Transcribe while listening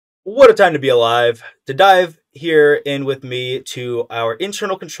What a time to be alive. To dive here in with me to our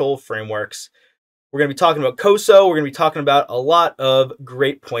internal control frameworks. We're going to be talking about COSO. We're going to be talking about a lot of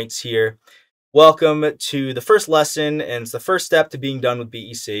great points here. Welcome to the first lesson, and it's the first step to being done with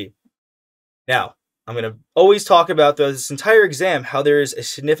BEC. Now, I'm going to always talk about this entire exam, how there is a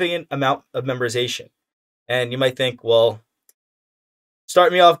significant amount of memorization. And you might think, well,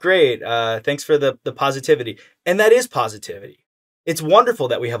 start me off great. Thanks for the positivity. And that is positivity. It's wonderful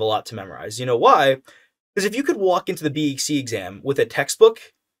that we have a lot to memorize. You know why? Because if you could walk into the BEC exam with a textbook,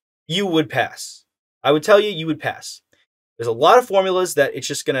 you would pass. I would tell you, you would pass. There's a lot of formulas that it's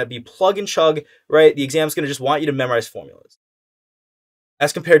just going to be plug and chug, right? The exam's going to just want you to memorize formulas.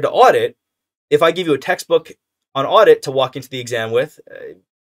 As compared to audit, if I give you a textbook on audit to walk into the exam with,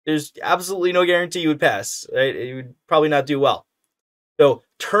 there's absolutely no guarantee you would pass, right? You would probably not do well. So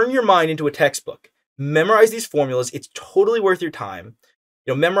turn your mind into a textbook. Memorize these formulas. It's totally worth your time.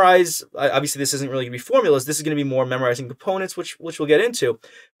 You know, memorize, obviously this isn't really going to be formulas. This is going to be more memorizing components, which we'll get into.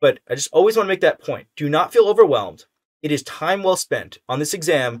 But I just always want to make that point. Do not feel overwhelmed. It is time well spent on this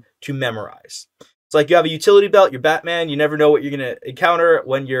exam to memorize. It's like you have a utility belt, you're Batman, you never know what you're going to encounter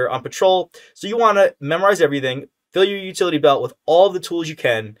when you're on patrol. So you want to memorize everything, fill your utility belt with all the tools you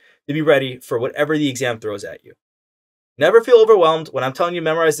can to be ready for whatever the exam throws at you. Never feel overwhelmed when I'm telling you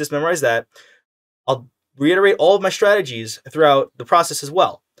memorize this, memorize that. I'll reiterate all of my strategies throughout the process as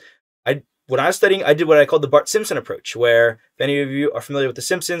well. When I was studying, I did what I called the Bart Simpson approach, where if any of you are familiar with The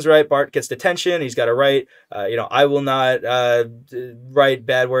Simpsons, right? Bart gets detention. He's got to write, I will not write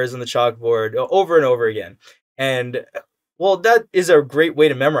bad words on the chalkboard over and over again. And well, that is a great way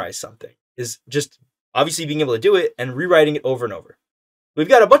to memorize something, is just obviously being able to do it and rewriting it over and over. We've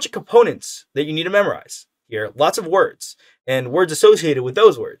got a bunch of components that you need to memorize here, lots of words and words associated with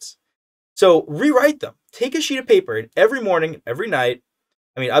those words. So rewrite them. Take a sheet of paper and every morning, every night.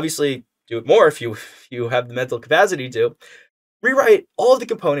 I mean, obviously, do it more if you have the mental capacity to. Rewrite all of the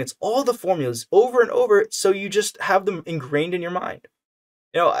components, all the formulas over and over, so you just have them ingrained in your mind.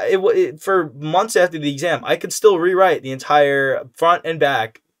 You know, for months after the exam, I could still rewrite the entire front and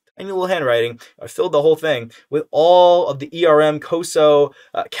back, tiny little handwriting. I filled the whole thing with all of the ERM, COSO,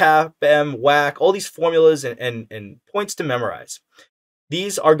 CAP, M, WAC, all these formulas and points to memorize.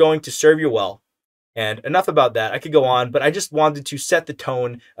 These are going to serve you well. And enough about that. I could go on, but I just wanted to set the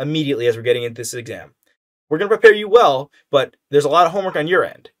tone immediately as we're getting into this exam. We're going to prepare you well, but there's a lot of homework on your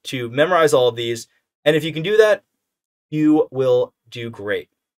end to memorize all of these. And if you can do that, you will do great.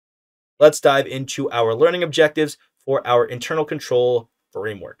 Let's dive into our learning objectives for our internal control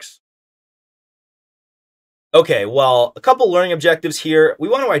frameworks. Okay, well, a couple learning objectives here. We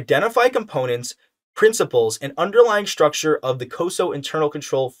want to identify components, principles, and underlying structure of the COSO internal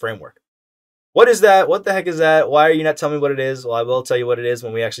control framework. What is that? What the heck is that? Why are you not telling me what it is? Well, I will tell you what it is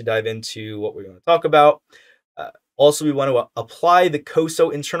when we actually dive into what we're going to talk about. Also, we want to apply the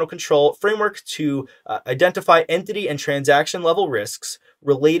COSO internal control framework to identify entity and transaction level risks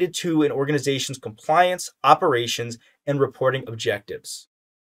related to an organization's compliance, operations, and reporting objectives.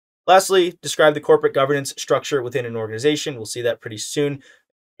 Lastly, describe the corporate governance structure within an organization. We'll see that pretty soon.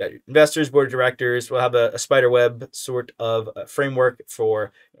 Got your investors, board of directors. We'll have a spider web sort of framework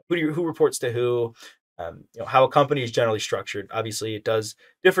for who reports to who, how a company is generally structured. Obviously, it does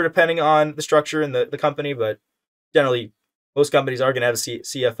differ depending on the structure and the company, but generally, most companies are going to have a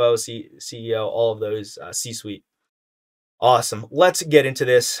CFO, CEO, all of those C-suite. Awesome. Let's get into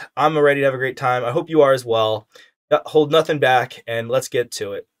this. I'm ready to have a great time. I hope you are as well. Hold nothing back, and let's get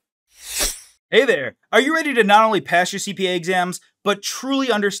to it. Hey there. Are you ready to not only pass your CPA exams, but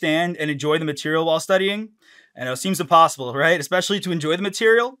truly understand and enjoy the material while studying? I know it seems impossible, right? Especially to enjoy the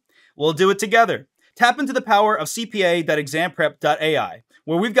material. We'll do it together. Tap into the power of CPA.examprep.ai,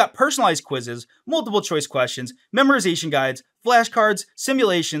 where we've got personalized quizzes, multiple choice questions, memorization guides, flashcards,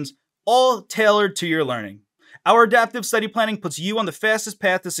 simulations, all tailored to your learning. Our adaptive study planning puts you on the fastest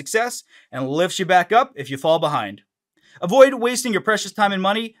path to success and lifts you back up if you fall behind. Avoid wasting your precious time and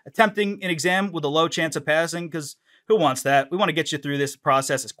money attempting an exam with a low chance of passing, because who wants that? We want to get you through this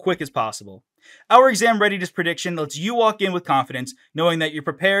process as quick as possible. Our exam readiness prediction lets you walk in with confidence, knowing that you're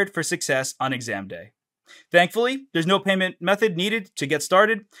prepared for success on exam day. Thankfully, there's no payment method needed to get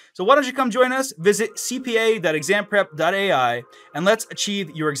started, so why don't you come join us? Visit cpa.examprep.ai and let's achieve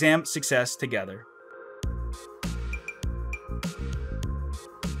your exam success together.